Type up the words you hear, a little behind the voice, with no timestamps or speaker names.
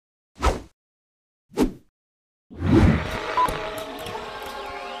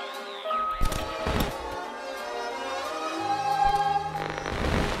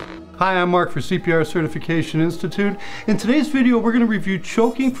Hi, I'm Mark for CPR Certification Institute. In today's video, we're going to review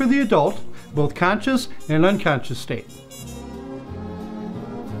choking for the adult, both conscious and unconscious state.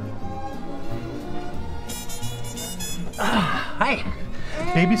 Hi.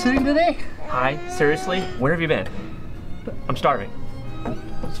 Babysitting today? Hi, seriously? Where have you been? I'm starving. I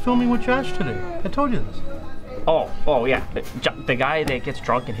was filming with Josh today. I told you this. Oh yeah. The guy that gets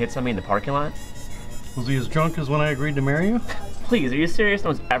drunk and hits somebody in the parking lot? Was he as drunk as when I agreed to marry you? Please, are you serious? No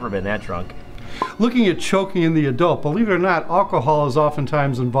one's ever been that drunk. Looking at choking in the adult, believe it or not, alcohol is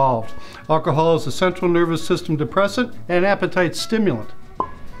oftentimes involved. Alcohol is a central nervous system depressant and an appetite stimulant.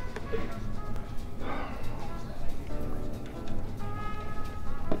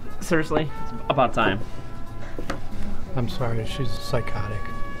 Seriously? It's about time. I'm sorry, she's psychotic.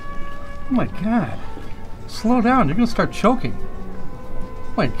 Oh my God. Slow down, you're gonna start choking.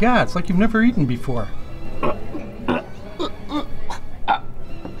 Oh my God, it's like you've never eaten before.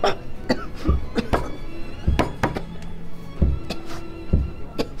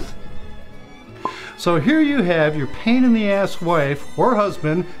 So here you have your pain in the ass wife or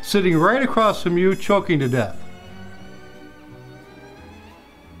husband sitting right across from you, choking to death.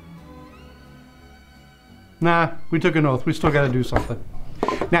 Nah, we took an oath. We still got to do something.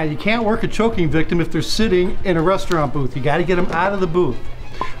 Now, you can't work a choking victim if they're sitting in a restaurant booth. You got to get them out of the booth.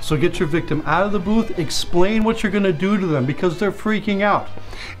 So get your victim out of the booth, explain what you're going to do to them because they're freaking out.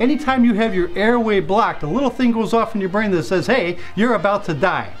 Anytime you have your airway blocked, a little thing goes off in your brain that says, hey, you're about to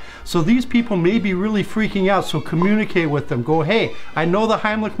die. So these people may be really freaking out, so communicate with them. Go, hey, I know the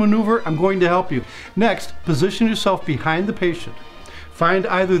Heimlich maneuver, I'm going to help you. Next, position yourself behind the patient. Find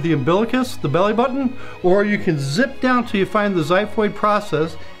either the umbilicus, the belly button, or you can zip down till you find the xiphoid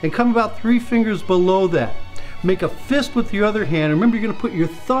process and come about 3 fingers below that. Make a fist with your other hand. Remember, you're going to put your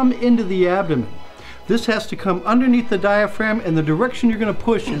thumb into the abdomen. This has to come underneath the diaphragm, and the direction you're going to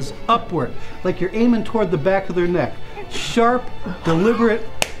push is upward, like you're aiming toward the back of their neck. Sharp, deliberate,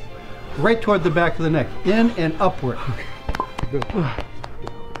 right toward the back of the neck, in and upward. Good.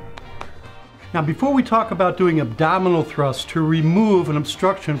 Now, before we talk about doing abdominal thrusts to remove an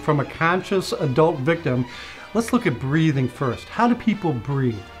obstruction from a conscious adult victim, let's look at breathing first. How do people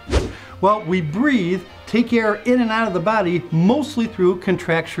breathe? Well, we breathe, take air in and out of the body, mostly through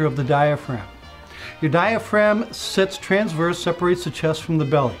contracture of the diaphragm. Your diaphragm sits transverse, separates the chest from the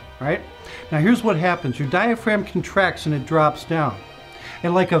belly, right? Now, here's what happens. Your diaphragm contracts and it drops down.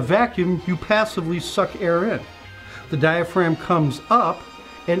 And like a vacuum, you passively suck air in. The diaphragm comes up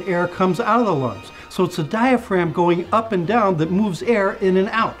and air comes out of the lungs. So it's the diaphragm going up and down that moves air in and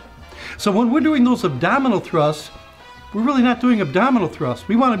out. So when we're doing those abdominal thrusts, we're really not doing abdominal thrusts.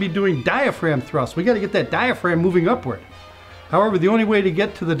 We want to be doing diaphragm thrusts. We got to get that diaphragm moving upward. However, the only way to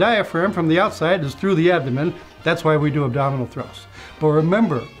get to the diaphragm from the outside is through the abdomen. That's why we do abdominal thrusts. But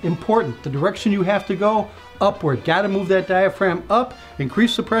remember, important, the direction you have to go, upward. Got to move that diaphragm up,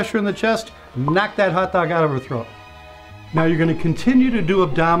 increase the pressure in the chest, knock that hot dog out of her throat. Now you're going to continue to do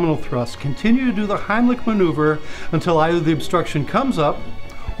abdominal thrusts, continue to do the Heimlich maneuver until either the obstruction comes up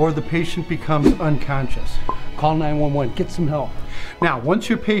or the patient becomes unconscious. Call 911, get some help. Now, once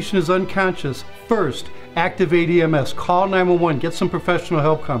your patient is unconscious, first, activate EMS, call 911, get some professional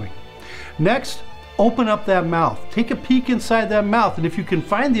help coming. Next, open up that mouth. Take a peek inside that mouth, and if you can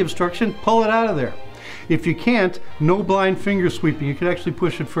find the obstruction, pull it out of there. If you can't, no blind finger sweeping. You can actually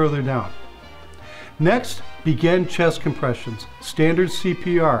push it further down. Next, begin chest compressions. Standard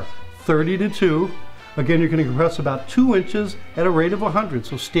CPR, 30 to 2. Again, you're going to compress about 2 inches at a rate of 100,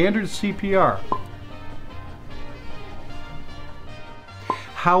 so standard CPR.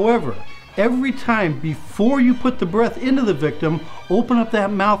 However, every time before you put the breath into the victim, open up that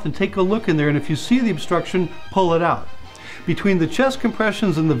mouth and take a look in there, and if you see the obstruction, pull it out. Between the chest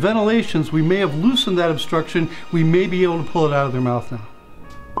compressions and the ventilations, we may have loosened that obstruction. We may be able to pull it out of their mouth now.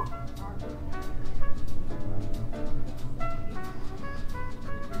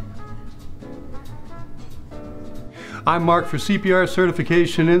 I'm Mark for CPR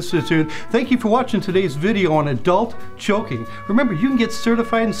Certification Institute. Thank you for watching today's video on adult choking. Remember, you can get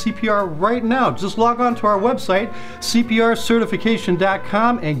certified in CPR right now. Just log on to our website,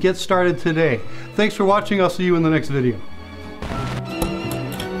 cprcertification.com, and get started today. Thanks for watching. I'll see you in the next video.